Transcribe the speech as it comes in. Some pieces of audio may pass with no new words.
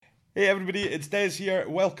Hey everybody, it's Des here.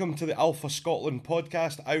 Welcome to the Alpha Scotland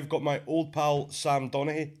podcast. I've got my old pal Sam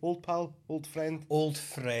Donaghy. Old pal? Old friend? Old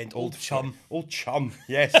friend, old chum. Old chum,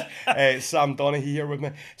 yes. Sam Donaghy here with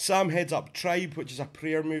me. Sam heads up Tribe, which is a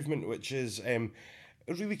prayer movement which is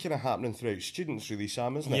really kind of happening throughout students, really,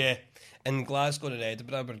 Sam, isn't it? Yeah. In Glasgow and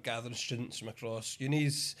Edinburgh, we're gathering students from across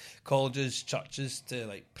unis, colleges, churches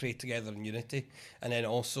to pray together in unity. And then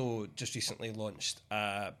also just recently launched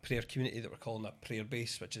a prayer community that we're calling a prayer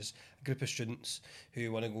base, which is a group of students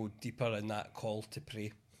who want to go deeper in that call to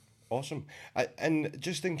pray. Awesome. And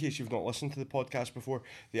just in case you've not listened to the podcast before,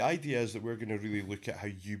 the idea is that we're going to really look at how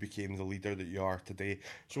you became the leader that you are today.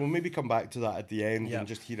 So we'll maybe come back to that at the end and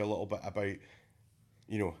just hear a little bit about,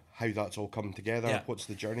 how that's all come together. What's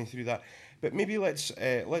the journey through that? But maybe let's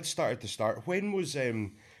start at the start. When was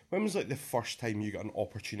the first time you got an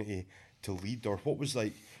opportunity to lead, or what was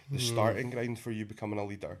the starting ground for you becoming a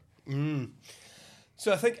leader?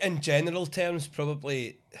 So I think in general terms,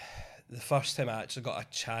 probably the first time I actually got a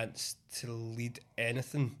chance to lead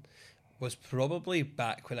anything was probably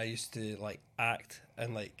back when I used to act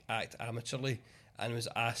amateurly and was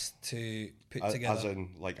asked to put together as in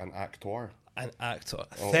an actor. An actor,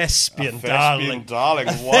 thespian darling,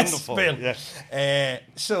 wonderful. Thespian. Yeah.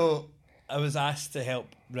 So I was asked to help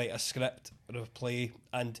write a script or a play,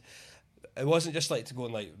 and it wasn't just to go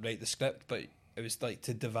and write the script, but it was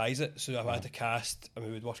to devise it. So I had a cast, and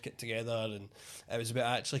we would work it together, and it was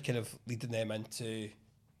about actually kind of leading them into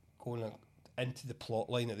going into the plot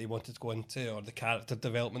line that they wanted to go into, or the character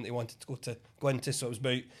development they wanted to go into. So it was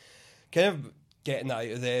about kind of getting that out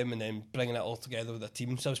of them and then bringing it all together with a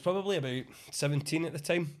team. So I was probably about 17 at the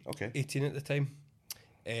time. Okay. 18 at the time.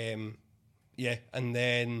 And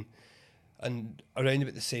around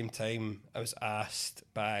about the same time, I was asked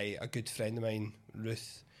by a good friend of mine,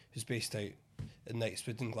 Ruth, who's based out in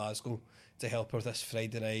Knightswood in Glasgow, to help her with this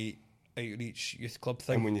Friday night outreach youth club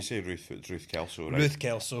thing. And when you say Ruth, it's Ruth Kelso, right? Ruth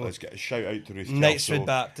Kelso. Let's get a shout out to Ruth Kelso. Knightswood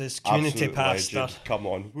Baptist, community Absolute pastor. Legend. Come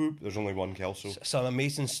on, whoop, there's only one Kelso. Some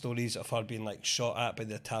amazing stories of her being shot at by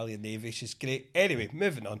the Italian Navy. She's great. Anyway,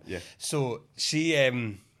 moving on. Yeah. So she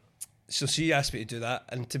asked me to do that,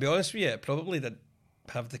 and to be honest with you, it probably didn't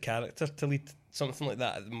have the character to lead something like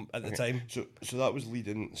that at the time. So that was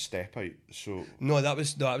leading Step Out. So No, that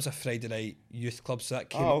was a Friday night youth club. So that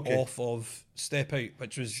came off of Step Out,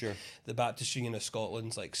 which was the Baptist Union of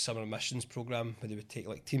Scotland's summer missions program, where they would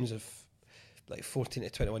take teams of 14 to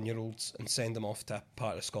 21-year-olds and send them off to a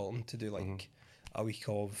part of Scotland to do a week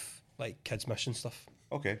of kids mission stuff.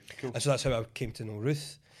 Okay, cool. And so that's how I came to know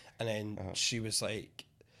Ruth. And then she was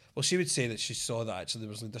she would say that she saw that actually there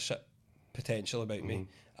was leadership potential about me,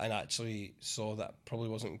 and actually saw that probably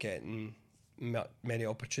wasn't getting many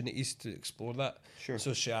opportunities to explore that. Sure.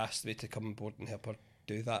 So she asked me to come on board and help her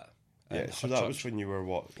do that. Yeah, so that was when you were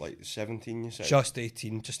 17, you said? Just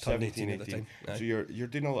 18, just turned 17, 18 at the time. So you're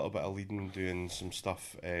doing a little bit of leading, doing some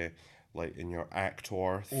stuff in your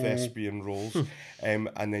actor, thespian roles, and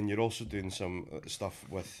then you're also doing some stuff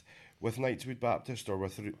with Knightswood Baptist, or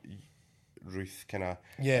with Ruth kind of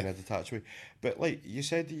detached way. But you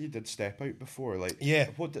said that you did Step Out before,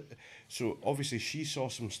 so obviously she saw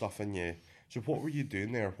some stuff in you. So what were you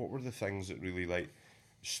doing there? What were the things that really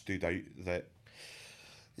stood out that?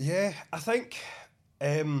 Yeah, I think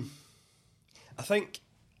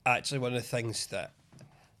actually one of the things that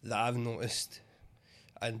I've noticed,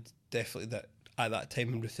 and definitely that at that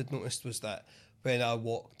time Ruth had noticed, was that when I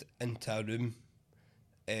walked into a room,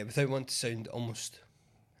 without wanting to sound almost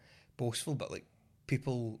boastful, but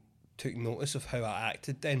people took notice of how I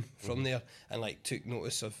acted then from there, and took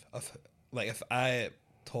notice of if I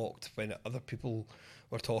talked when other people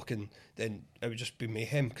were talking, then it would just be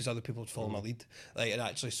mayhem because other people would follow my lead. And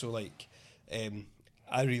actually, so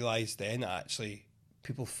I realised then that actually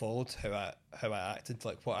people followed how I acted,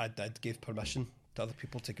 what I did gave permission to other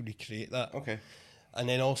people to recreate that. Okay. And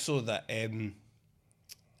then also that I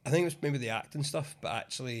think it was maybe the acting stuff, but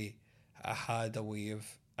actually I had a way of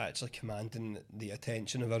actually commanding the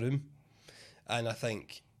attention of a room, and I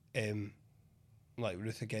think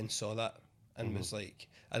Ruth again saw that and was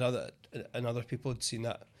and other people had seen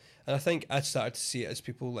that, and I think I started to see it as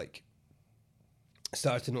people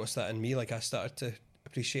started to notice that in me. I started to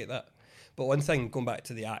appreciate that. But one thing, going back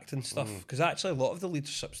to the acting stuff, because actually a lot of the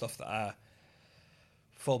leadership stuff that I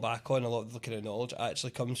fall back on, a lot of the kind of knowledge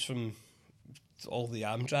actually comes from all the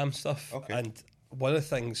Amdram stuff. Okay. And one of the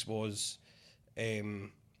things was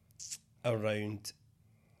around,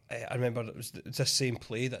 I remember it was the same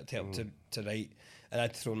play that I helped to write, and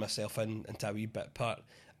I'd thrown myself into a wee bit part,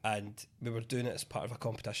 and we were doing it as part of a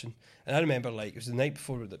competition. And I remember it was the night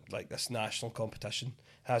before this national competition,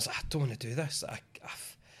 and I was like, I don't want to do this.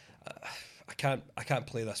 I can't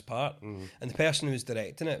play this part. And the person who was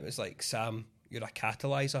directing it was like, Sam, you're a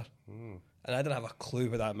catalyzer. And I didn't have a clue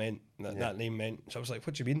what that meant, that name meant. So I was like,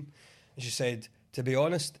 what do you mean? And she said, to be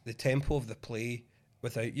honest, the tempo of the play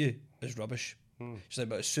without you is rubbish. She's like,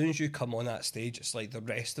 but as soon as you come on that stage, it's like the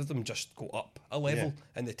rest of them just go up a level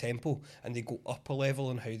in the tempo, and they go up a level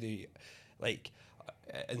in how they, like,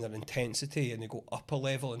 in their intensity, and they go up a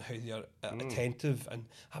level in how they're attentive. And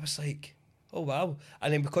I was like, oh wow.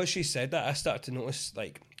 And then because she said that, I started to notice,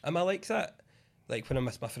 like, am I like that? Like when I'm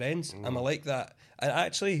with my friends, am I like that? And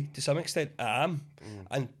actually, to some extent, I am.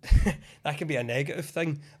 And that can be a negative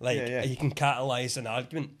thing. Like, you can catalyse an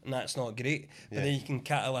argument, and that's not great. But then you can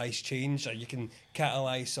catalyse change, or you can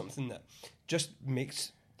catalyse something that just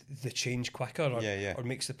makes the change quicker, or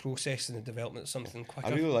makes the process and the development of something quicker.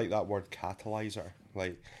 I really like that word catalyser.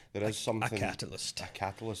 Like, there is something... A catalyst. A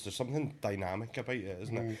catalyst. There's something dynamic about it,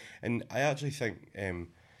 isn't it? And I actually think...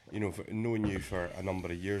 you know, knowing you for a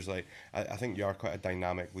number of years, like I think you are quite a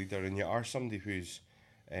dynamic leader, and you are somebody who's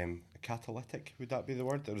catalytic. Would that be the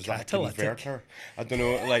word? Or is that a converter? I don't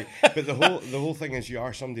know. Like, but the whole thing is, you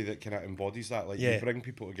are somebody that kind of embodies that. Like, you bring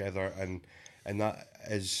people together, and that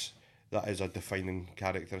is a defining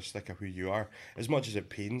characteristic of who you are. As much as it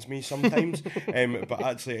pains me sometimes, but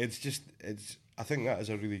actually, I think that is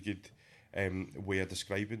a really good way of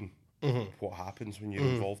describing what happens when you're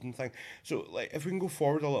involved in things. So, like, if we can go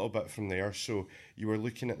forward a little bit from there. So you were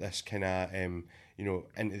looking at this kind of, you know,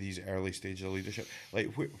 into these early stages of leadership. Like,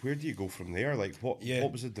 where do you go from there? Like, what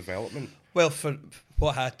was the development? Well, for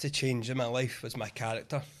what had to change in my life was my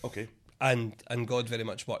character. Okay. And God very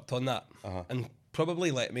much worked on that, and probably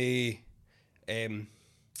let me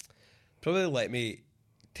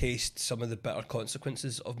taste some of the bitter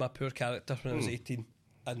consequences of my poor character when I was 18.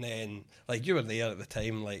 And then, like, you were there at the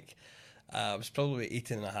time, like, I was probably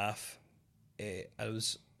 18 and a half. I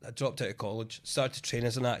dropped out of college, started to train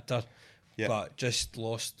as an actor, but just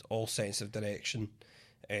lost all sense of direction.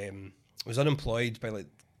 Was unemployed by like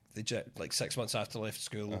 6 months after I left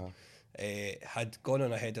school. Had gone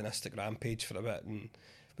on a hedonistic rampage for a bit, and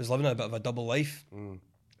was living a bit of a double life.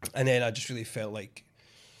 And then I just really felt like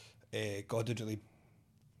God had really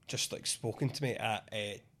just like spoken to me at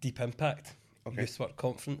Deep Impact. Youth Work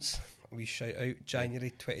Conference. We shout out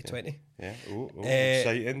January 2020. Yeah.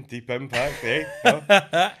 Exciting. Deep Impact, eh? Oh.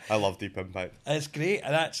 I love Deep Impact. It's great.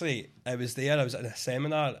 And actually, I was there. I was in a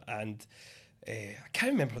seminar, and I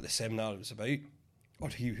can't remember what the seminar was about, or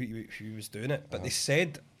who was doing it. But they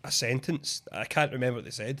said a sentence. I can't remember what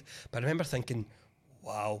they said, but I remember thinking,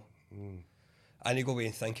 "Wow." I need to go away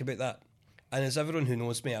and think about that. And as everyone who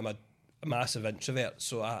knows me, I'm a massive introvert,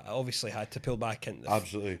 so I obviously had to pull back into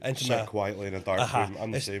sit quietly in a dark room.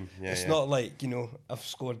 I'm the same. It's not like, you know, I've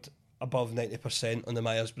scored above 90% on the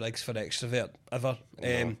Myers-Briggs for extrovert ever.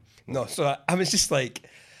 No. So I was just like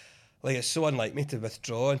it's so unlike me to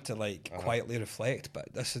withdraw and to like quietly reflect,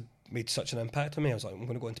 but this had made such an impact on me. I was like, I'm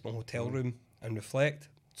going to go into my hotel room and reflect.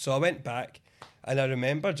 So I went back, and I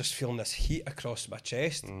remember just feeling this heat across my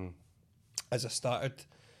chest as I started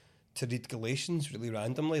to read Galatians really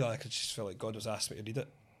randomly. Like, I just felt like God was asking me to read it.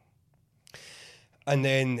 And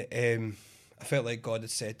then I felt like God had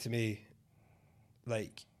said to me,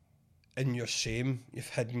 like, in your shame, you've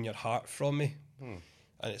hidden your heart from me, and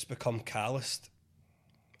it's become calloused,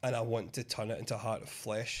 and I want to turn it into a heart of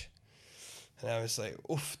flesh. And I was like,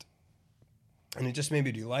 oof. And it just made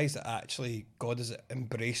me realise that actually God has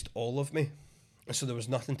embraced all of me. And so there was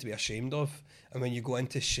nothing to be ashamed of. And when you go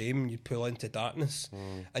into shame, you pull into darkness.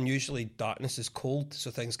 And usually darkness is cold, so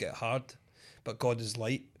things get hard. But God is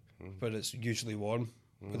light, where it's usually warm.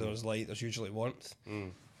 Where there's light, there's usually warmth.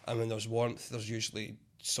 And when there's warmth, there's usually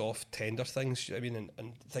soft, tender things, you know what I mean,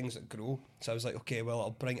 and things that grow. So I was like, okay, well,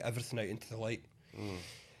 I'll bring everything out into the light.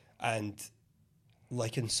 And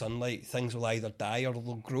like in sunlight, things will either die or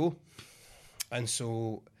they'll grow. And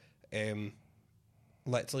so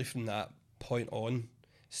literally from that point on,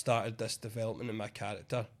 started this development in my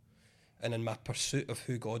character and in my pursuit of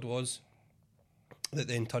who God was, that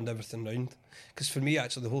then turned everything around. Because for me,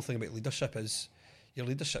 actually, the whole thing about leadership is your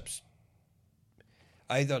leadership's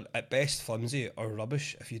either at best flimsy or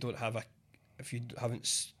rubbish if you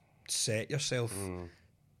haven't set yourself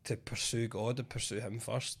to pursue God and pursue Him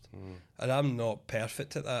first. And I'm not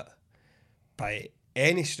perfect at that by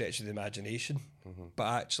any stretch of the imagination, but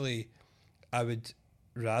actually I would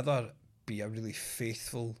rather be a really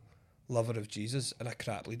faithful lover of Jesus and a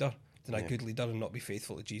crap leader than a good leader and not be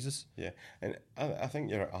faithful to Jesus. Yeah, and I think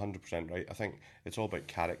you're 100% right. I think it's all about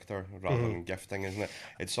character rather than gifting, isn't it?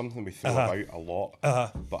 It's something we throw about a lot,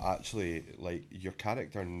 but actually, like, your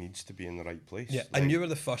character needs to be in the right place. Yeah, like, and you were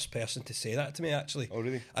the first person to say that to me, actually. Oh,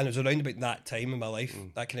 really? And it was around about that time in my life,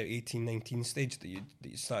 that kind of 18, 19 stage, that you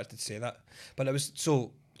started to say that. But it was,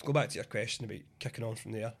 so, to go back to your question about kicking on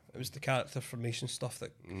from there, it was the character formation stuff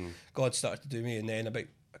that God started to do me, and then about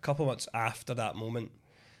a couple of months after that moment,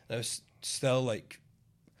 I was still like,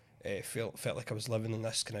 felt like I was living in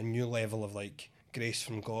this kind of new level of like grace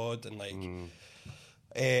from God, and like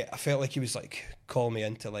I felt like He was like calling me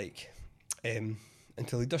into like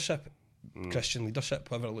into leadership, Christian leadership,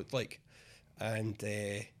 whatever it looked like, and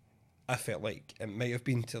I felt like it might have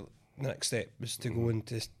been to the next step was to go and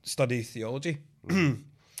to study theology, but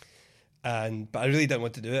I really didn't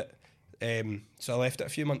want to do it, so I left it a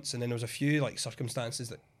few months, and then there was a few like circumstances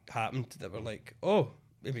that happened that were like, oh,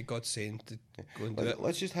 maybe God's saying to go and do it.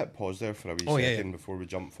 Let's just hit pause there for a wee second before we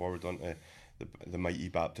jump forward onto the mighty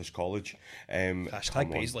Baptist College.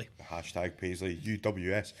 Hashtag Paisley. Hashtag Paisley,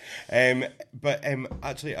 UWS. But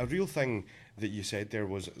actually, a real thing that you said there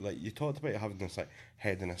was, like, you talked about having this like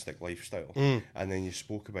hedonistic lifestyle, and then you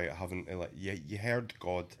spoke about having like you heard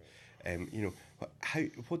God. You know,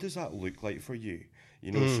 what does that look like for you?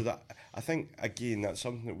 You know, so that I think again that's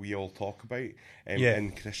something that we all talk about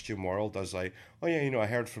in Christian world as like, oh yeah, you know, I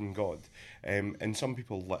heard from God, and some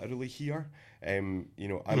people literally hear. You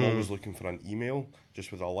know, I'm always looking for an email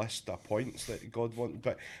just with a list of points that God wants.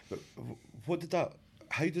 But what did that?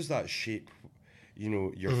 How does that shape, you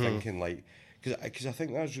know, your thinking? Like, because I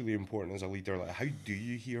think that's really important as a leader. Like, how do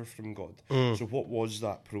you hear from God? So what was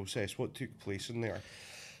that process? What took place in there?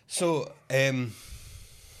 So, I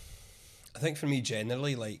think for me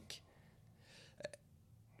generally, like,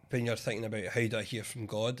 when you're thinking about how do I hear from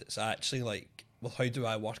God, it's actually like, well, how do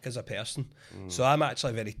I work as a person? So I'm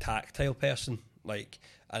actually a very tactile person, like,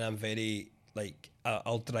 and I'm very, like,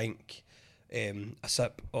 I'll drink a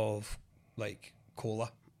sip of, like,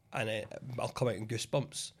 cola, and I'll come out in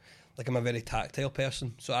goosebumps. Like, I'm a very tactile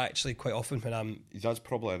person, so actually quite often when I'm... That's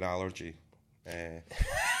probably an allergy.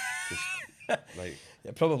 Just, like...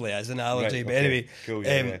 It probably is an allergy, right, but okay. Anyway. Cool,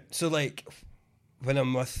 yeah. So, like, when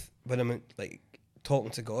I'm like talking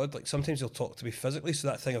to God, like sometimes He'll talk to me physically, so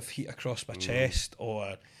that thing of heat across my chest,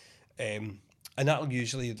 or and that'll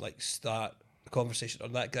usually like start the conversation, or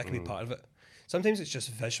that can be part of it. Sometimes it's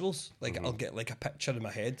just visuals, like I'll get like a picture in my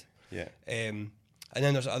head. Yeah. And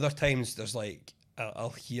then there's other times there's like I'll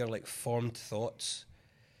hear like formed thoughts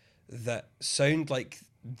that sound like,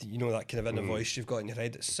 you know, that kind of inner voice you've got in your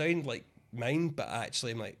head. It sound like mine, but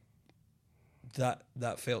actually I'm like, that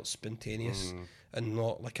felt spontaneous and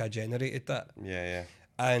not like I generated that. Yeah.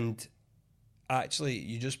 And actually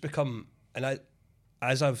you just become, and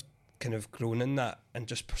as I've kind of grown in that and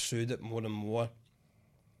just pursued it more and more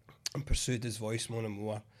and pursued His voice more and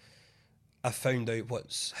more, I found out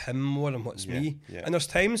what's Him more and what's me. Yeah. And there's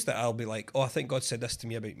times that I'll be like, oh, I think God said this to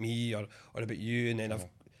me about me or about you, and then I've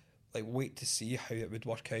like wait to see how it would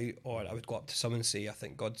work out, or I would go up to someone and say, I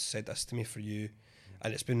think God said this to me for you,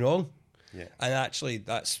 and it's been wrong. Yeah. And actually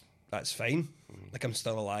that's fine. Like, I'm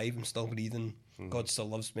still alive, I'm still breathing, God still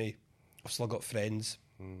loves me, I've still got friends,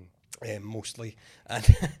 mostly. And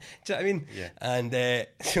do you know what I mean? Yeah. And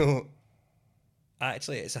so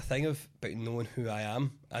actually it's a thing of about knowing who I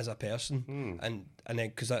am as a person, and then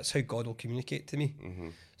because that's how God will communicate to me.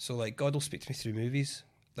 So like God will speak to me through movies,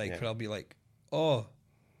 like where I'll be like, oh,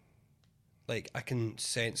 like I can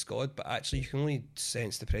sense God, but actually you can only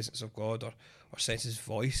sense the presence of God or sense His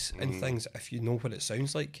voice in things if you know what it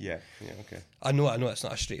sounds like. Yeah, okay. I know it's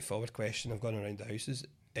not a straightforward question. I've gone around the houses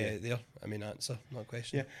there. I mean, answer, not a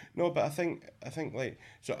question. Yeah, no, but I think like,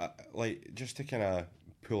 so like, just to kind of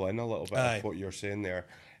pull in a little bit of what you're saying there,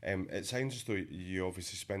 it sounds as though you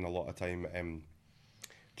obviously spend a lot of time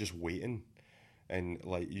just waiting and,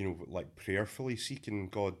 like, you know, like prayerfully seeking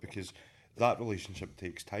God, because that relationship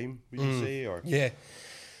takes time, would you say? Or yeah.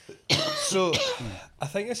 So I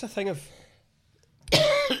think it's a thing of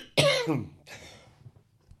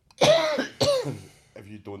if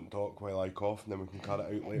you don't talk while I cough, and then we can cut it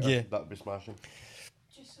out later, that'd be smashing.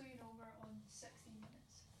 Just so you know, we're on 16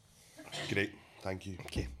 minutes. Great, thank you.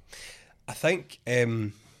 Okay. I think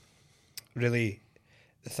really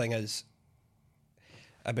the thing is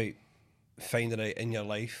about finding out in your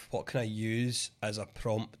life, what can I use as a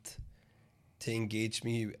prompt to engage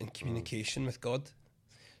me in communication with God.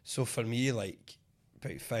 So for me, like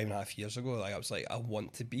about 5.5 years ago, like I was like, I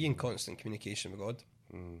want to be in constant communication with God.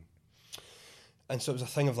 And so it was a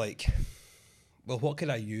thing of like, well, what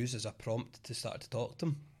could I use as a prompt to start to talk to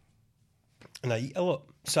Him? and I eat a lot.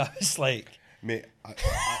 So I was like, mate,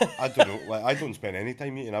 I don't know. Like, I don't spend any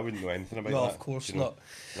time eating. I wouldn't know anything about well, that. of course you know? not.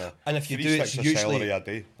 No. And if you 3 do, it's sticks of usually celery a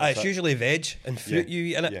day. it's usually veg and fruit you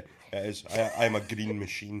eat in it. Yeah, it is. I'm a Green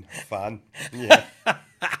Machine fan. Yeah.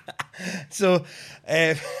 So,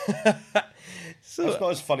 so That's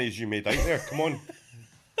not as funny as you made out there. Come on.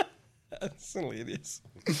 that's hilarious.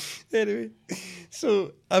 Anyway,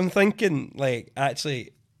 so I'm thinking, like,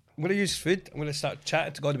 actually, I'm going to use food. I'm going to start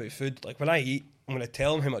chatting to God about food. Like, when I eat, I'm going to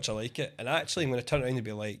tell him how much I like it. And actually, I'm going to turn around and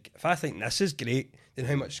be like, if I think this is great, then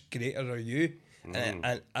how much greater are you?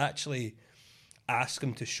 And actually ask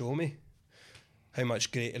him to show me how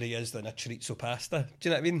much greater he is than a chorizo pasta. Do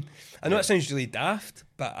you know what I mean? I know it sounds really daft,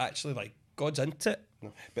 but actually, like, God's into it.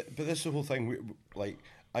 No, but this is the whole thing. Like,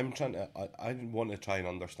 I'm trying to. I want to try and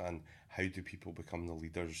understand how do people become the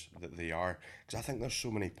leaders that they are, because I think there's so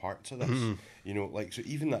many parts of this. You know, like, so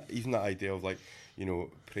even that idea of, like, you know,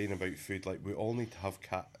 praying about food. Like, we all need to have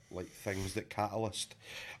things that catalyst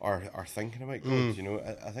our thinking about God. You know,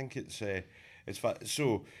 I think it's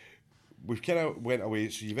so. We've kind of went away,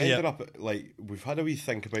 so you've ended up like, we've had a wee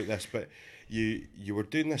think about this, but you were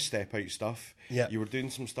doing this step out stuff. Yeah. You were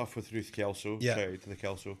doing some stuff with Ruth Kelso. Yeah. Shout out to the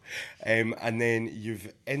Kelso. And then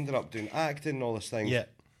you've ended up doing acting and all this thing. Yeah.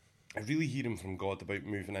 Really hearing from God about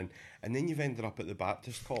moving in, and then you've ended up at the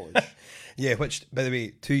Baptist college. Yeah, which, by the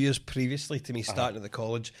way, 2 years previously to me starting at the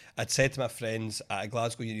college, I'd said to my friends at a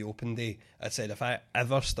Glasgow Uni Open Day, I'd said, if I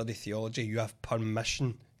ever study theology, you have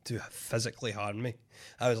permission to physically harm me.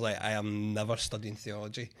 I was like, I am never studying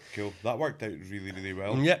theology. Cool. That worked out really, really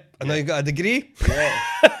well. Yep. And now you got a degree.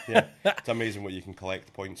 Yeah. It's amazing what you can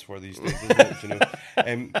collect points for these days, isn't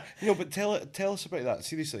it? You know, but tell us about that,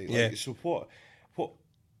 seriously. Like, so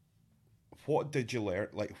what did you learn?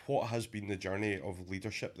 Like, what has been the journey of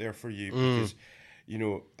leadership there for you? Because, you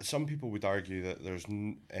know, some people would argue that there's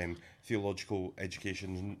theological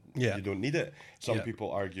education, you don't need it. Some people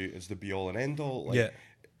argue it's the be all and end all. Like,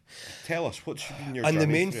 tell us, what's been your journey? And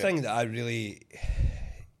the main thing that I really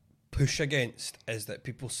push against is that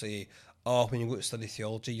people say, oh, when you go to study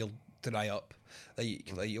theology, you'll dry up.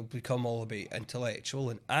 Like you'll become all about intellectual.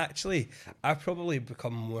 And actually, I've probably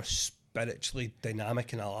become more spiritually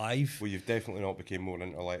dynamic and alive. Well, you've definitely not become more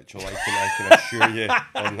intellectual. I can assure you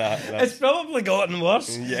on that. It's probably gotten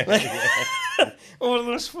worse. Over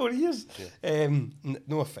those 4 years. Yeah.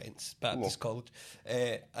 No offence, Baptist College.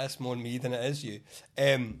 That's more me than it is you.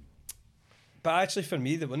 But actually, for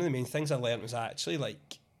me, one of the main things I learned was actually,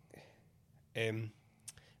 like, if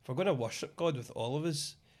we're going to worship God with all of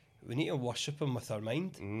us, we need to worship Him with our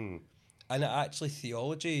mind. And actually,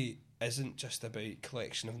 theology isn't just about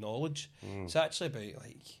collection of knowledge. It's actually about,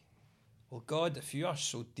 like, well, God, if you are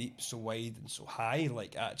so deep, so wide, and so high,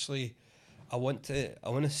 like, actually, I want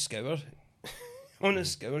to scour. I want to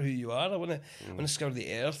scour who you are. I want to scour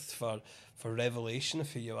the earth for revelation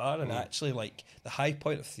of who you are. And actually, like, the high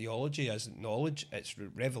point of theology isn't knowledge; it's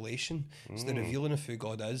revelation. It's the revealing of who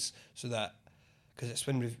God is. So that, because it's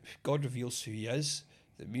when God reveals who He is,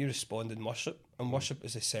 that we respond in worship. And worship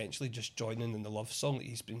is essentially just joining in the love song that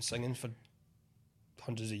He's been singing for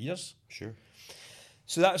hundreds of years. Sure.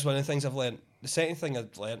 So that's one of the things I've learned. The second thing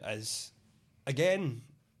I've learned is, again,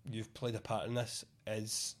 you've played a part in this,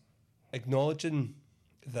 is acknowledging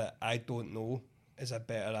that I don't know is a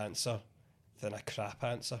better answer than a crap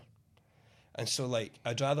answer. And so, like,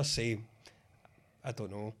 I'd rather say I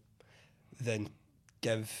don't know than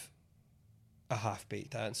give a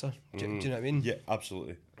half-baked answer. Do you know what I mean? Yeah,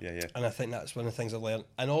 absolutely. Yeah. And I think that's one of the things I learned.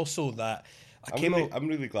 And also that I'm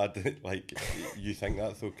really glad that, like, you think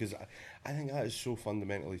that, though, because I think that is so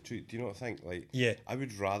fundamentally true. Do you know what I think? Like, I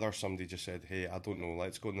would rather somebody just said, hey, I don't know,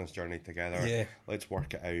 let's go on this journey together. Yeah. Let's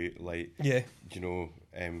work it out. Like, you know.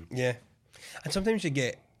 Yeah. And sometimes you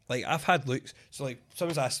get, like, I've had looks, so, like,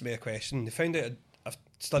 someone's asked me a question, they found out I've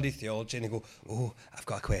studied theology, and they go, oh, I've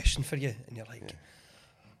got a question for you. And you're like,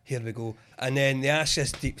 here we go. And then they ask you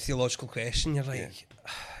this deep theological question, you're like,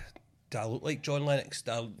 do I look like John Lennox?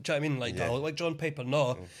 Do you know what I mean? Like, do I look like John Piper?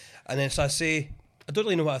 No. And then so I say, I don't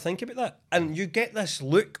really know what I think about that. And you get this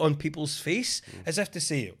look on people's face as if to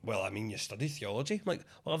say, well, I mean, you study theology. I'm like,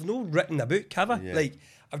 well, I've not written a book, have I? Like,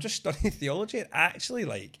 I've just studied theology. And actually,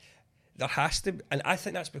 like, there has to be, and I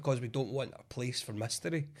think that's because we don't want a place for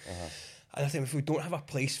mystery. And I think if we don't have a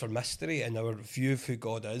place for mystery in our view of who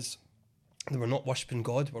God is, then we're not worshipping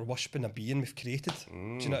God, we're worshipping a being we've created. Do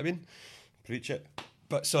you know what I mean? Preach it.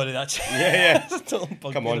 But sorry, that's that's a total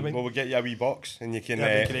bugbear. Come on, we'll get you a wee box and you can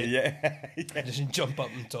That'd be great. Just jump up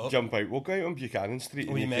and top. Jump out. We'll go out on Buchanan Street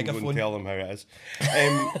and you megaphone. can go and tell them how it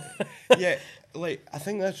is. Like, I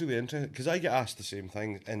think that's really interesting because I get asked the same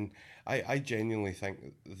thing, and I genuinely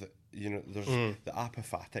think that there's the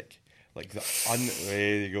apophatic, like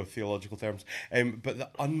there you go, theological terms. But the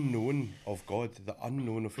unknown of God, the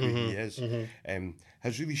unknown of who He is,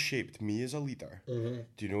 has really shaped me as a leader. Do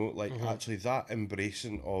you know, like actually that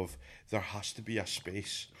embracing of there has to be a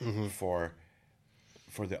space for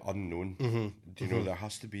the unknown. Do you know, there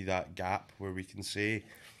has to be that gap where we can say,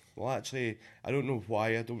 well, actually, I don't know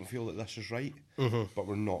why I don't feel that this is right, but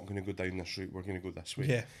we're not going to go down this route. We're going to go this way.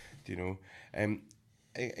 Yeah. Do you know? And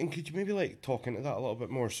could you maybe like talk into that a little bit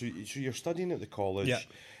more? So you're studying at the college. Yeah.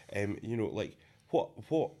 You know, like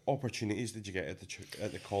what opportunities did you get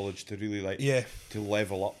at the college to really like to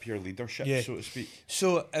level up your leadership, so to speak?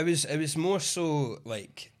 So it was more so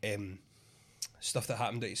like stuff that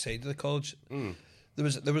happened outside of the college.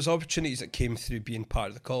 There was opportunities that came through being part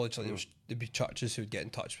of the college. Like there'd be churches who would get in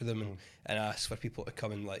touch with them and ask for people to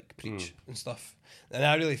come and like preach and stuff. And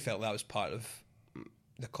I really felt that was part of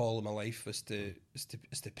the call of my life was to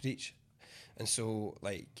preach. And so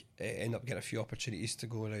like I ended up getting a few opportunities to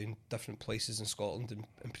go around different places in Scotland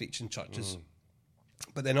and preach in churches.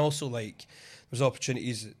 But then also like there was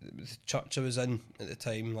opportunities at the church I was in at the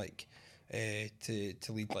time, like to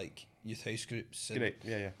lead like youth house groups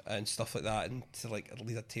and stuff like that, and to like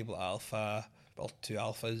lead a table at Alpha or 2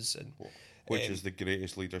 Alphas, and which is the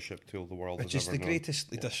greatest leadership tool the world has ever known. Which is the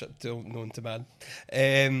greatest leadership tool known to man.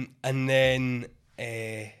 And then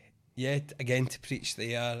again to preach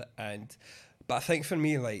there, but I think for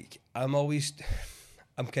me, like I'm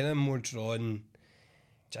kind of more drawn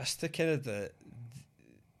just to kind of the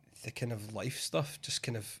kind of life stuff, just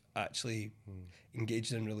kind of actually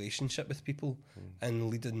engaging in relationship with people and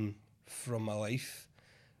leading from my life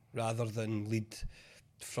rather than lead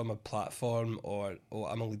from a platform or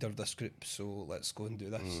I'm a leader of this group, so let's go and do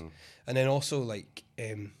this. And then also like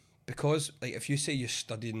because like if you say you're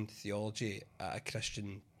studying theology at a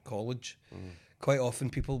Christian college, quite often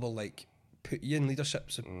people will like put you in leadership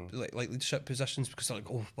like leadership positions because they're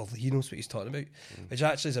like, oh well, he knows what he's talking about, which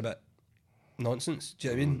actually is a bit nonsense. Do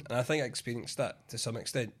you know what I mean? And I think I experienced that to some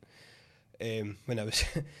extent when I was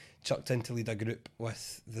chucked in to lead a group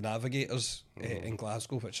with the Navigators in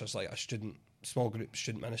Glasgow, which was like a small group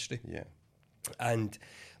student ministry. Yeah. And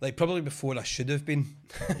like probably before I should have been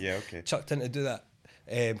chucked in to do that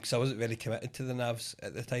because I wasn't very committed to the Navs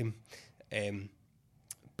at the time.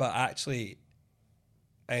 But actually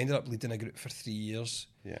I ended up leading a group for 3 years.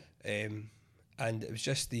 Yeah. And it was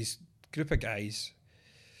just these group of guys,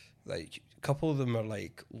 like a couple of them are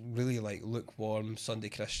like really like lukewarm Sunday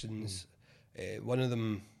Christians. One of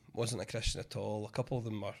them wasn't a Christian at all. A couple of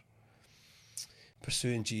them were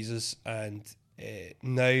pursuing Jesus, and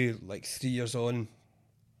now like 3 years on,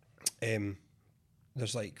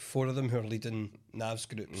 there's like 4 of them who are leading Navs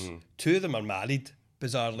groups. 2 of them are married,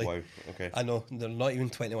 bizarrely. Wow, okay. I know, they're not even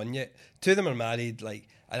 21 yet. 2 of them are married, like,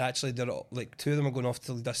 and actually they're like 2 of them are going off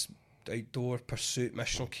to lead this outdoor pursuit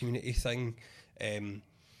missional community thing.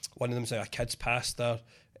 One of them's like a kids pastor.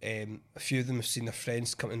 A few of them have seen their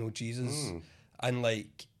friends come to know Jesus, and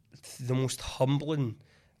like the most humbling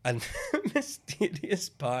and mysterious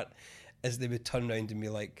part is they would turn around and be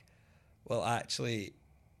like, well, actually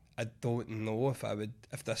I don't know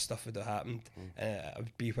if this stuff would have happened, I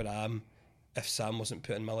would be where I am if Sam wasn't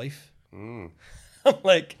put in my life. I'm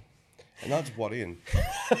like, and that's worrying.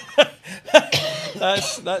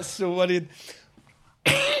 that's so worrying.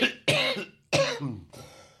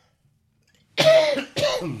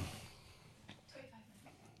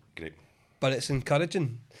 Great. But it's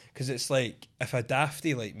encouraging because it's like if a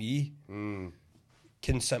dafty like me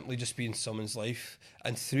can simply just be in someone's life,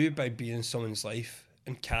 and through by being in someone's life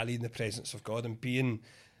and carrying the presence of God and being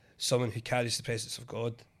someone who carries the presence of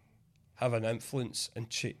God, have an influence and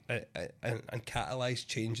catalyse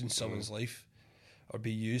change in someone's life, or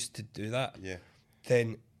be used to do that,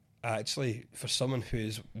 then actually for someone who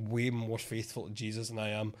is way more faithful to Jesus than I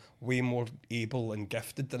am, way more able and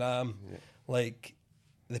gifted than I am, like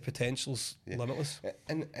the potential's limitless.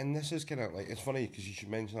 And this is kind of like, it's funny because you should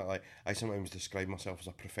mention that, like I sometimes describe myself as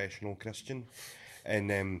a professional Christian,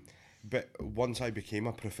 and but once I became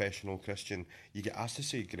a professional Christian, you get asked to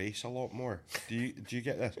say grace a lot more. Do you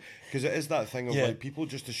get this? Because it is that thing of like people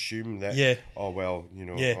just assume that oh well, you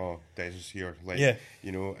know, oh Des is here, like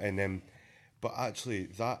you know, and but actually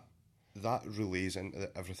that relays into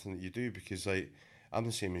everything that you do, because like I'm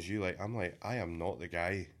the same as you. Like I'm like, I am not the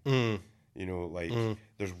guy. You know, like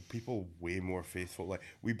there's people way more faithful. Like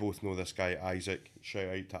we both know this guy Isaac. Shout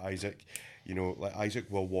out to Isaac. You know, like Isaac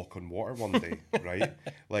will walk on water one day, right?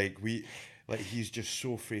 Like he's just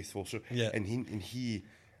so faithful. So and he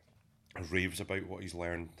raves about what he's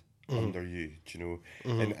learned under you. Do you know?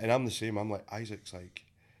 And I'm the same. I'm like, Isaac's like,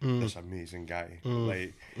 this amazing guy.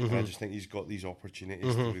 Like, and I just think he's got these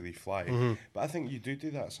opportunities to really fly. But I think you do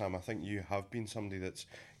that, Sam. I think you have been somebody that's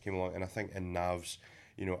came along, and I think in Navs,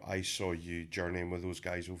 you know, I saw you journeying with those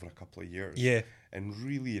guys over a couple of years. Yeah. And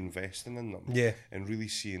really investing in them. Yeah. And really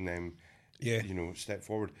seeing them, you know, step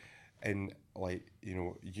forward. And, like, you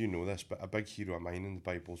know this, but a big hero of mine in the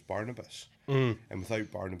Bible is Barnabas. And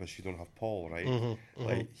without Barnabas, you don't have Paul, right?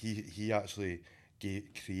 Like, he actually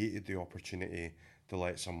created the opportunity to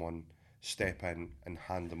let someone step in and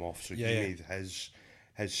hand them off. So he made his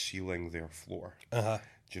ceiling their floor. Do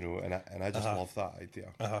you know? And I just love that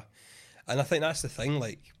idea. And I think that's the thing.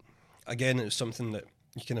 Like, again, it was something that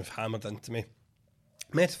you kind of hammered into me,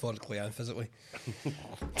 metaphorically and physically.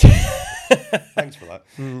 Thanks for that.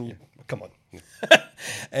 Come on.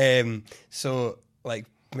 So, like,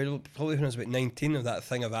 probably when I was about 19, of that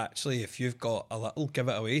thing of actually, if you've got a little, give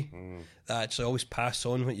it away. That actually always pass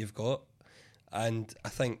on what you've got. And I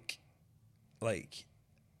think, like,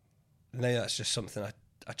 now that's just something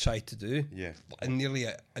I try to do. Yeah. In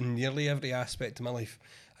nearly every aspect of my life,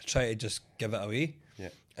 I try to just give it away. Yeah.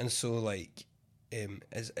 And so, like,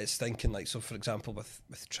 it's thinking, like, so for example, with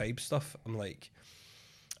tribe stuff, I'm like,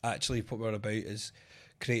 actually what we're about is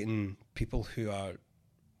creating people who are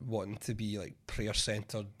wanting to be, like,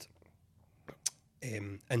 prayer-centred,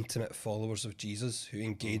 intimate followers of Jesus who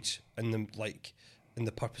engage in them, like, in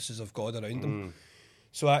the purposes of God around them.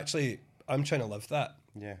 So actually, I'm trying to live that.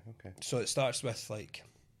 Yeah, okay. So it starts with, like,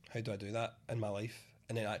 how do I do that in my life?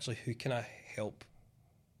 And then actually, who can I help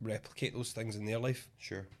replicate those things in their life?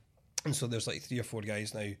 Sure. And so there's, like, 3 or 4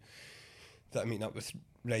 guys now that I'm meeting up with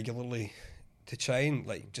regularly to try and,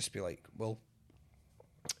 like, just be like, well,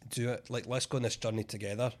 do it. Like, let's go on this journey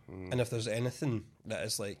together. And if there's anything that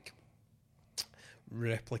is, like,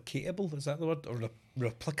 replicatable, is that the word? Or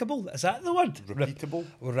replicable, is that the word? Repeatable?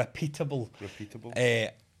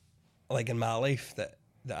 Repeatable. Like, in my life, that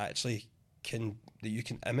actually that you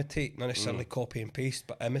can imitate, not necessarily copy and paste,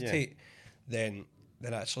 but imitate, then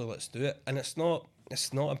actually let's do it. And it's not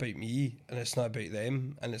about me, and it's not about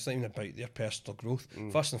them, and it's not even about their personal growth.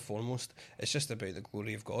 First and foremost, it's just about the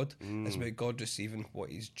glory of God. It's about God receiving what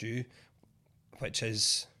He's due, which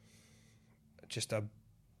is just a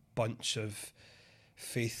bunch of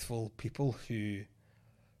faithful people who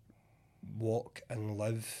walk and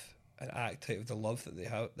live and act out of the love that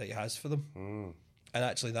that He has for them. And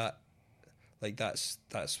actually, that's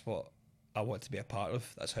what I want to be a part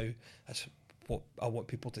of. That's what I want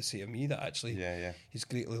people to say of me, that actually He's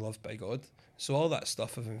greatly loved by God. So all that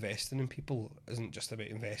stuff of investing in people isn't just about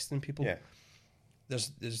investing in people. Yeah.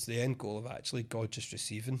 There's the end goal of actually God just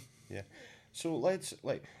receiving. Yeah. So let's,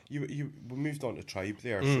 like, we moved on to tribe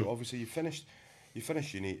there. So obviously you finished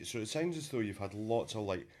uni. So it sounds as though you've had lots of,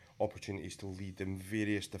 like, opportunities to lead in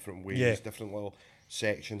various different ways, different little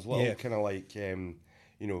sections, little kind of, like,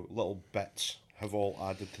 little bits have all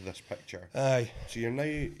added to this picture. Aye. So you're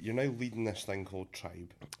now leading this thing called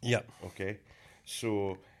Tribe. Yep. Okay.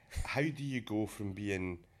 So how do you go from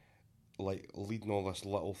being, like, leading all this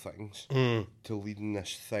little things to leading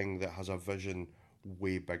this thing that has a vision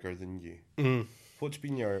way bigger than you? What's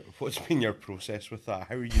been your process with that?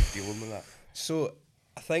 How are you dealing with that? So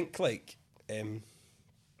I think, like,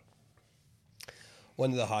 one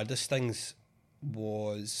of the hardest things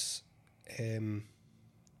was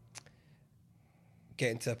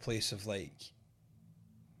getting to a place of, like,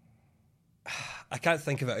 I can't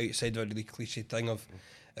think of it outside of a really cliche thing of,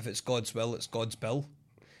 if it's God's will, it's God's bill.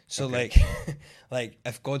 So like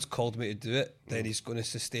if God's called me to do it, then He's going to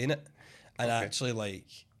sustain it. And actually, like,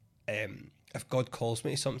 if God calls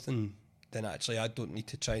me to something, then actually I don't need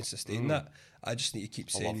to try and sustain that. I just need to keep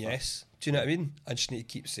saying yes. Do you know what I mean? I just need to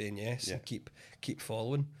keep saying yes and keep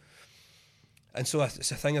following. And so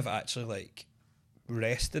it's a thing of actually, like,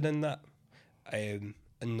 resting in that, and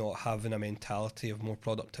not having a mentality of more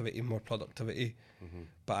productivity,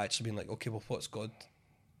 but actually being like, okay, well, what's God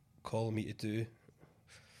calling me to do?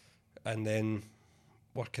 And then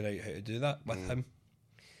working out how to do that with Him.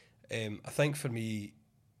 I think for me,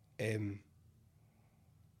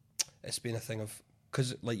 it's been a thing of,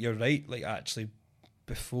 because, like, you're right, like, actually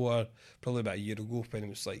before, probably about a year ago, when it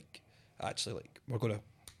was like, actually, like, we're going to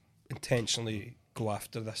intentionally go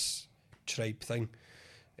after this tribe thing,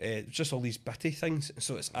 just all these bitty things.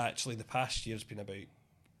 So it's actually, the past year's been about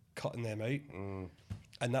cutting them out.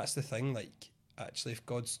 And that's the thing, like, actually, if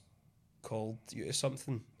God's called you to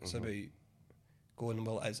something, it's about going,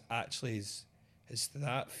 well, it's actually is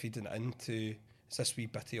that feeding into, is this wee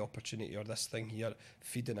bitty opportunity or this thing here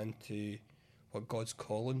feeding into what God's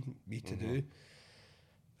calling me to do?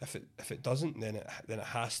 If it doesn't, then it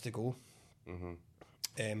has to go,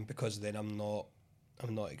 because then I'm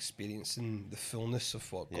I'm not experiencing the fullness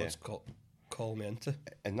of what God's call me into.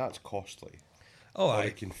 And that's costly. Oh, or aye.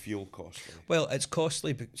 it can feel costly. Well, it's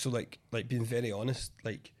costly, so like being very honest,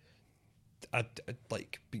 like I'd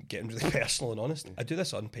like getting really personal and honest. I do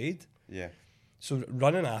this unpaid. Yeah. So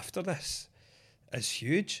running after this is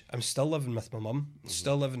huge. I'm still living with my mum.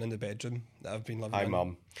 Still living in the bedroom that I've been living in. Hi,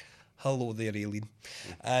 Mum. Hello there, Aileen.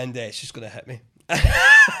 And she's going to hit me.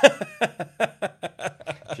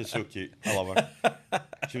 She's so cute. I love her.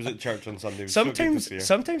 She was at church on Sunday. It was Sometimes, so good to see her.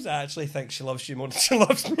 sometimes I actually think she loves you more than she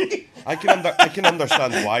loves me. I can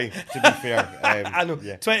understand why. To be fair, I know.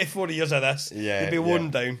 Yeah. 24 years of this, Yeah, you'd be worn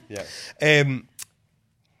down. Yeah.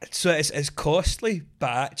 So it's costly, but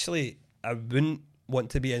actually, I wouldn't want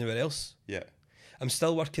to be anywhere else. Yeah. I'm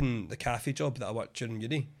still working the cafe job that I worked during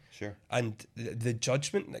uni. Sure. And the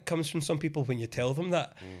judgment that comes from some people when you tell them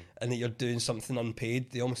that and that you're doing something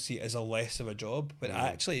unpaid, they almost see it as a less of a job. But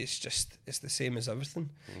actually, it's the same as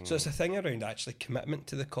everything. So it's a thing around actually commitment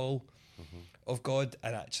to the call of God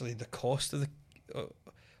and actually the cost of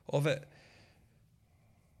it.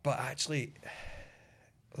 But actually,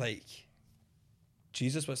 like,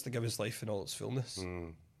 Jesus wants to give his life in all its fullness.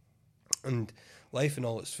 And life in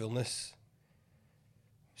all its fullness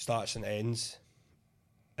starts and ends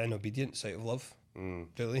in obedience out of love.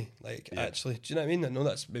 Really, like, actually, do you know what I mean? I know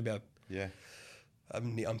that's maybe I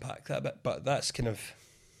need to unpack that a bit, but that's kind of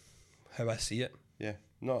how I see it. Yeah.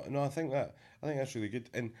 No, I think that's really good.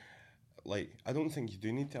 And like, I don't think you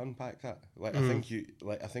do need to unpack that. Like, I think you've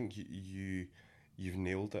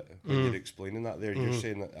nailed it when you're explaining that there. You're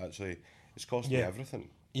saying that actually it's costing you everything.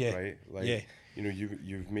 Yeah. Right? Like, you know,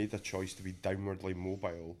 you've made a choice to be downwardly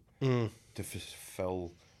mobile to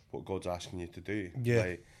fulfill what God's asking you to do. Yeah.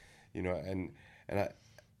 Like, you know, and I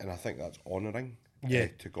think that's honouring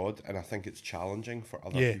to God, and I think it's challenging for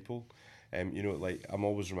other people. You know, like, I'm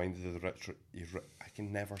always reminded of the rich. I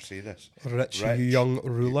can never say this. Rich young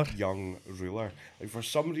ruler. Young ruler. Like, for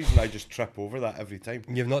some reason, I just trip over that every time.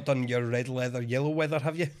 You've not done your red leather, yellow weather,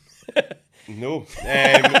 have you? No,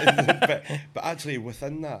 but actually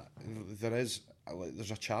within that there's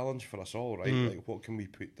a challenge for us all, right? Like, what can we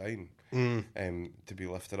put down to be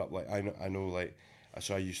lifted up? Like, I know, like,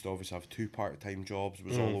 so I used to obviously have 2 part-time jobs,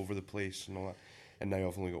 was all over the place and all that, and now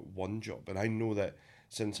I've only got 1 job. And I know that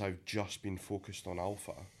since I've just been focused on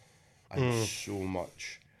Alpha, I'm so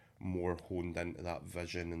much more honed into that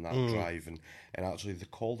vision and that drive, and actually the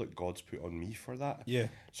call that God's put on me for that. Yeah.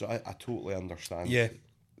 So I totally understand. Yeah.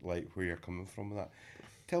 Like, where you're coming from with that.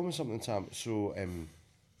 Tell me something, Sam. So,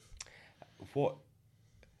 what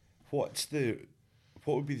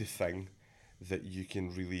would be the thing that you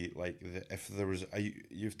can really, like, if there was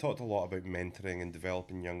you've talked a lot about mentoring and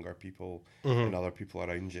developing younger people and other people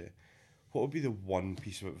around you. What would be the one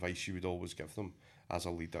piece of advice you would always give them as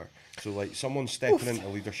a leader? So, like, someone stepping into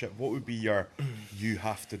leadership, what would be your you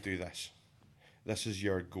have to do this? This is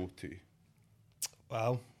your go-to.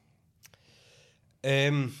 Wow.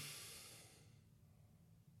 I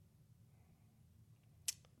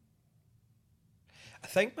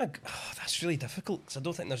think that's really difficult because I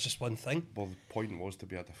don't think there's just one thing. Well, the point was to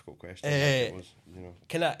be a difficult question. It was, you know.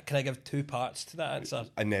 Can I give 2 parts to that answer?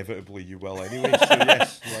 Inevitably, you will anyway. So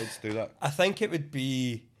yes, let's do that. I think it would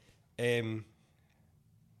be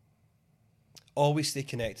always stay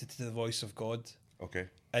connected to the voice of God. Okay.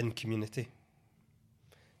 In community.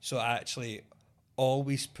 So actually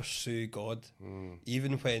always pursue God,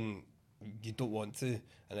 even when you don't want to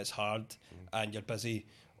and it's hard and you're busy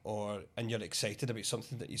and you're excited about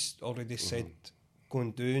something that he's already said go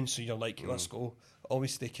and do, and so you're like, let's go.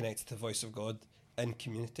 Always stay connected to the voice of God in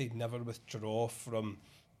community. Never withdraw from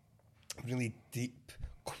really deep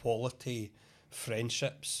quality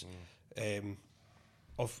friendships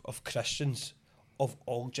of Christians of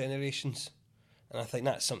all generations. And I think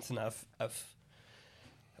that's something I've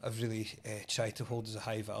really tried to hold as a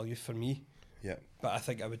high value for me. Yeah. But I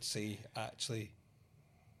think I would say actually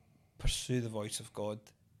pursue the voice of God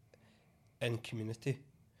in community.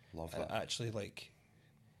 Love and that. Actually, like,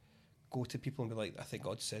 go to people and be like, I think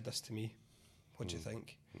God said this to me. What do you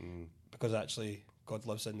think? Because actually God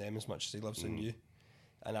lives in them as much as he lives in you.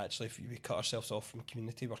 And actually, if we cut ourselves off from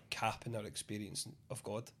community, we're capping our experience of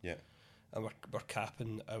God. Yeah. And we're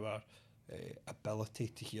capping our ability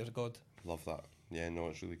to hear God. Love that. Yeah, no,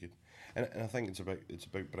 it's really good, and I think it's about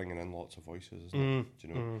bringing in lots of voices, isn't it? Do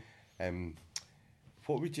you know?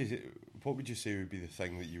 What would you say would be the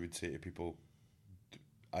thing that you would say to people?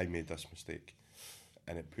 I made this mistake,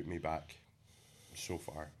 and it put me back so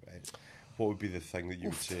far. Right? What would be the thing that you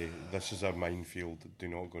would say? This is a minefield. Do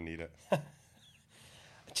not go near it.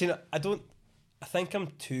 Do you know? I think I'm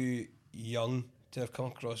too young to have come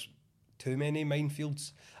across too many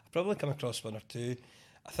minefields. I've probably come across one or two.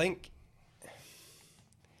 I think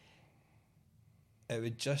it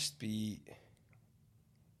would just be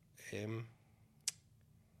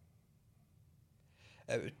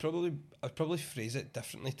I'd probably phrase it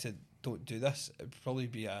differently to don't do this. It would probably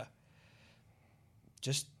be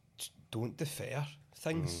just don't defer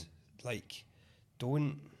things. Like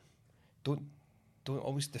don't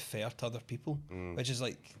always defer to other people, which is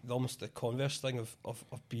like almost the converse thing of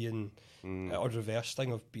being or reverse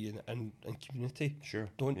thing of being in community. Sure.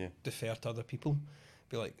 Don't defer to other people.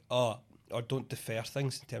 Be like, or don't defer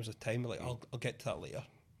things in terms of time. Like, I'll get to that later.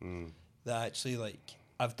 That actually, like,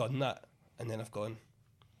 I've done that, and then I've gone,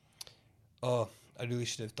 oh, I really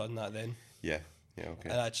should have done that then. Yeah, okay.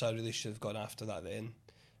 And actually, I really should have gone after that then,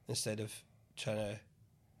 instead of trying to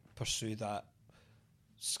pursue that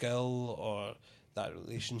skill or that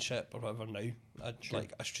relationship or whatever now. I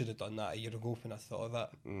should have done that a year ago when I thought of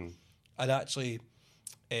that. And actually,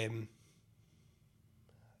 I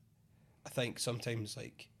think sometimes,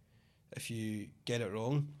 like, if you get it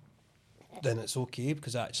wrong, then it's okay,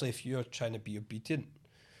 because actually if you're trying to be obedient,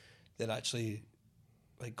 then actually,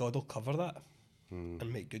 like, God will cover that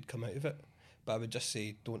and make good come out of it. But I would just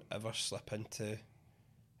say don't ever slip into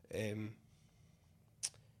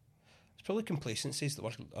it's probably complacency is the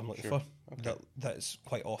word I'm looking for. Okay. That's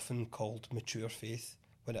quite often called mature faith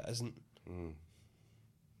when it isn't.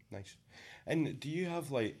 Nice. And do you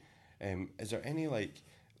have, like, is there any, like,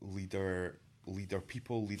 leadership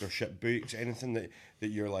books, anything that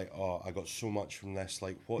you're like, oh, I got so much from this?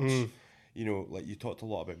 Like, what's you know, like, you talked a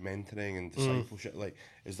lot about mentoring and discipleship. Like,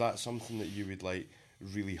 is that something that you would, like,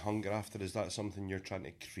 really hunger after? Is that something you're trying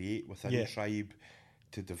to create within Tribe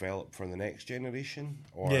to develop for the next generation?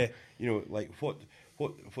 Or you know, like,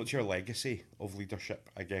 what's your legacy of leadership,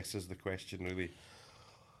 I guess, is the question, really.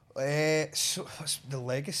 So what's the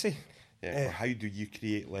legacy? Yeah, or how do you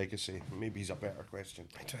create legacy? Maybe is a better question.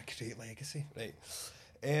 How do I create legacy? Right.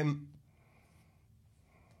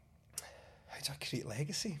 How do I create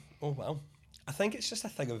legacy? Oh, well. I think it's just a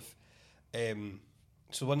thing of...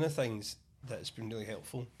 so one of the things that's been really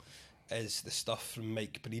helpful is the stuff from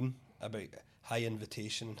Mike Breen about high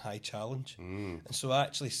invitation and high challenge. And so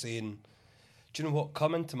actually saying, do you know what?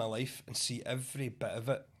 Come into my life and see every bit of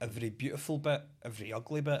it, every beautiful bit, every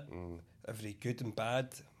ugly bit, every good and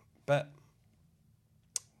bad bit,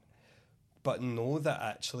 but know that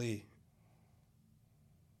actually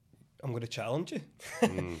I'm going to challenge you.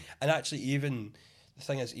 And actually, even the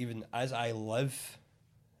thing is, even as I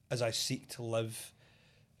seek to live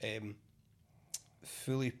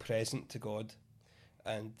fully present to God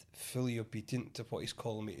and fully obedient to what He's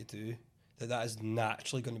calling me to do, that is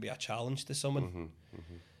naturally going to be a challenge to someone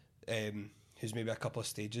who's maybe a couple of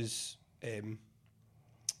stages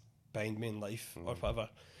behind me in life or whatever.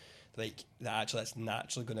 Like, that's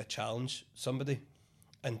naturally going to challenge somebody,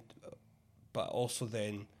 but also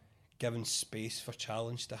then giving space for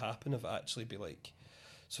challenge to happen. Of actually be like,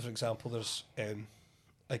 so for example, there's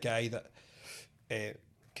a guy that kind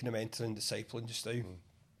of mentoring and discipling just now,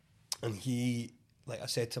 and he, like I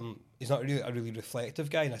said to him, he's not really a really reflective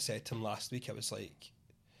guy, and I said to him last week, I was like,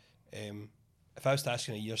 if I was to ask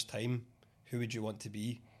you in a year's time, who would you want to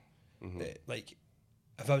be? Like,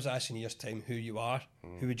 if I was asking in a year's time who you are,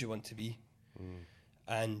 who would you want to be?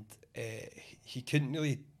 And he couldn't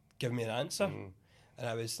really give me an answer. And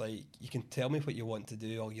I was like, you can tell me what you want to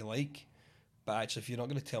do all you like, but actually if you're not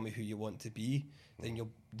going to tell me who you want to be,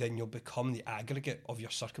 then you'll become the aggregate of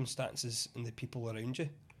your circumstances and the people around you.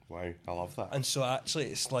 Wow, I love that. And so actually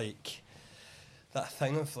it's like that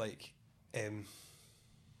thing of like,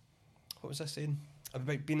 what was I saying?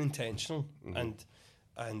 About being intentional and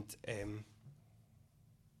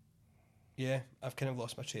yeah, I've kind of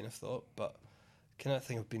lost my train of thought, but kind of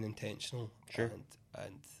thing of being intentional. Sure.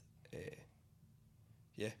 And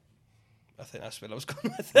yeah, I think that's where I was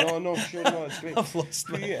going with it. No, sure, no, it's great. I've lost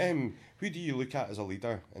who do you look at as a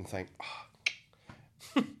leader and think,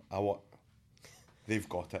 they've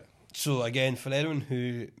got it? So again, for anyone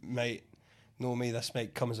who might know me, this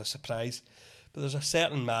might come as a surprise, but there's a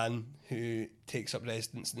certain man who takes up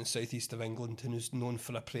residence in the southeast of England and who's known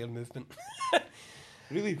for a prayer movement.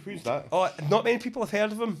 Really? Who's that? Oh, not many people have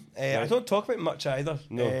heard of him. I don't talk about him much either.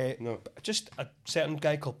 No. Just a certain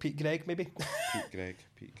guy called Pete Greig, maybe. Pete Greig.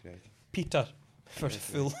 Peter, for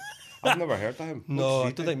full. I've never heard of him. No,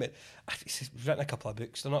 I don't think. He's written a couple of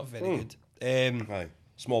books. They're not very good. Aye.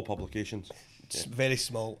 Small publications. It's very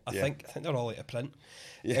small. I think they're all out of print.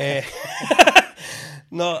 Yeah.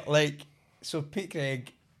 Not like, so Pete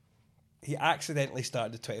Greig, he accidentally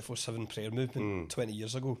started the 24/7 prayer movement 20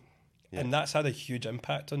 years ago, and that's had a huge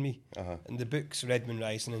impact on me. Uh-huh. And the books Red Moon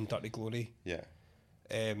Rising and Dirty Glory, Yeah.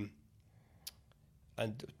 and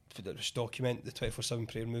which document the 24/7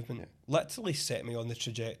 prayer movement, literally set me on the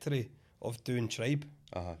trajectory of doing Tribe.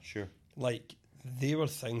 Sure. Like, they were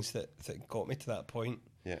things that got me to that point.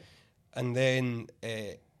 Yeah. And then,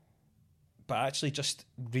 but actually just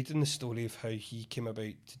reading the story of how he came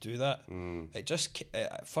about to do that, it just,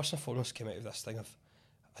 first and foremost came out of this thing of,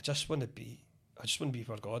 I just want to be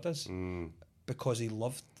where God is, because he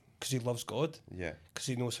loves God, because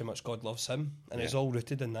he knows how much God loves him, and it's all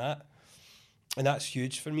rooted in that. And that's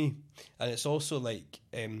huge for me. And it's also like,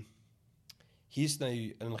 he's now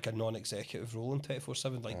in like a non-executive role in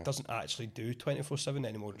 24/7, like doesn't actually do 24/7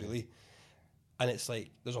 anymore, really. And it's like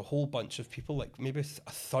there's a whole bunch of people, like maybe a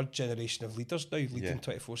third generation of leaders now leading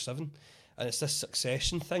 24/7, and it's this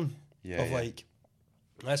succession thing of like,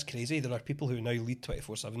 that's crazy. There are people who now lead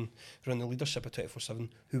 24/7, who are in the leadership of 24/7,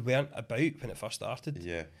 who weren't about when it first started.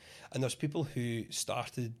 Yeah. And there's people who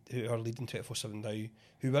are leading 24/7 now,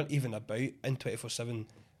 who weren't even about in 24/7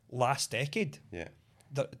 last decade. Yeah.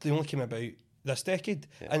 They only came about this decade,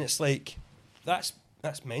 and it's like that's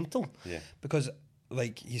mental. Yeah. Because,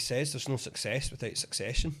 like he says, there's no success without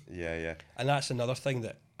succession. Yeah, yeah. And that's another thing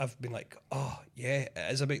that I've been like, oh yeah,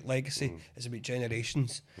 it is about legacy. It's about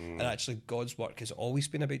generations, and actually God's work has always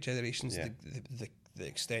been about generations. Yeah. The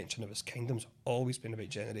extension of His kingdom's always been about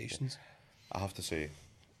generations. I have to say,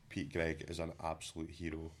 Pete Greig is an absolute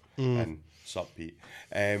hero, and sup Pete.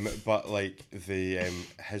 But like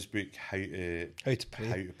his book How to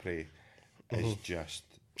Pray is just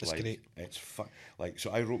it's like great. It's like,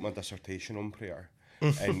 so I wrote my dissertation on prayer.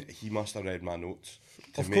 And he must have read my notes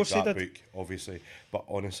to make that book, obviously. But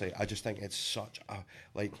honestly, I just think it's such a,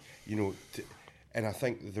 like, you know, and I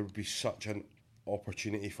think there would be such an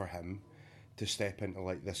opportunity for him to step into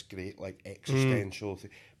like this great like existential thing,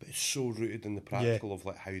 but it's so rooted in the practical of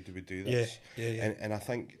like, how do we do this? And I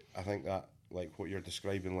think that like what you're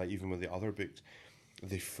describing, like even with the other books,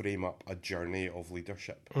 they frame up a journey of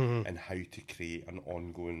leadership and how to create an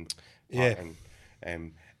ongoing pattern.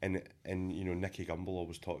 And you know, Nicky Gumbel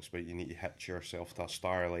always talks about you need to hitch yourself to a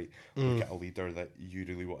star, like look at a leader that you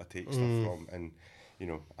really want to take stuff from, and you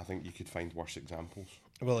know, I think you could find worse examples.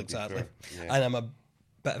 Well, exactly. And I'm a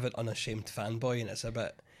bit of an unashamed fanboy, and it's a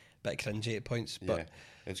bit cringy at points, but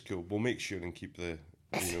it's cool. We'll make sure and keep the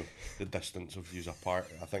the distance of yous apart.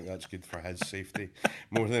 I think that's good for his safety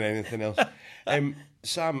more than anything else.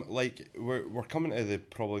 Sam, like we're coming to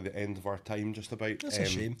probably the end of our time just about. That's a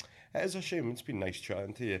shame. It is a shame. It's been nice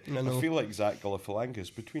chatting to you. I feel like Zach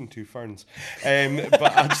Galifianakis between two ferns. But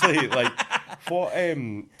actually, like, what,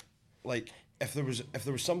 like, if there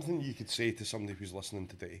was something you could say to somebody who's listening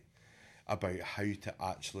today about how to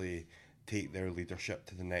actually take their leadership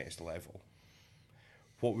to the next level,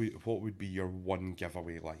 what would be your one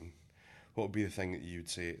giveaway line? What would be the thing that you would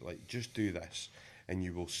say, like, just do this and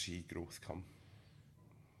you will see growth come?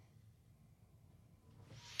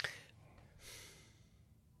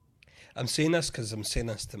 I'm saying this because I'm saying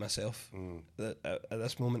this to myself that at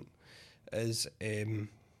this moment is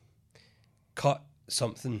cut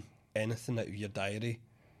anything out of your diary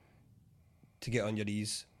to get on your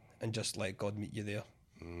knees and just let God meet you there.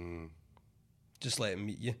 Just let Him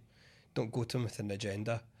meet you. Don't go to Him with an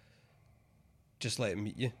agenda. Just let Him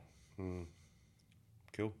meet you.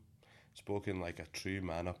 Cool. Spoken like a true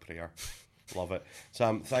man of prayer. Love it.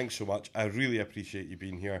 Sam, thanks so much. I really appreciate you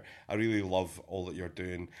being here. I really love all that you're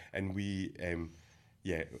doing. And we at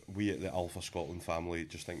the Alpha Scotland family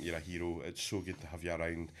just think you're a hero. It's so good to have you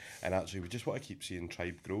around. And actually, we just want to keep seeing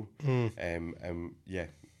Tribe grow.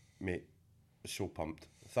 Mate, so pumped.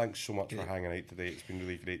 Thanks so much for hanging out today. It's been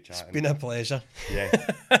really great chatting. It's been a pleasure. Yeah.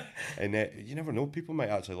 And you never know, people might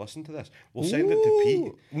actually listen to this. We'll send it to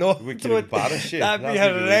Pete. No, we can embarrass you. That'd be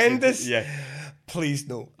horrendous. Really Please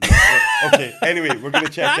no. Okay, anyway, we're going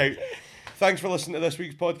to check out. Thanks for listening to this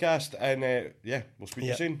week's podcast, and we'll speak to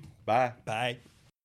you soon. Bye. Bye.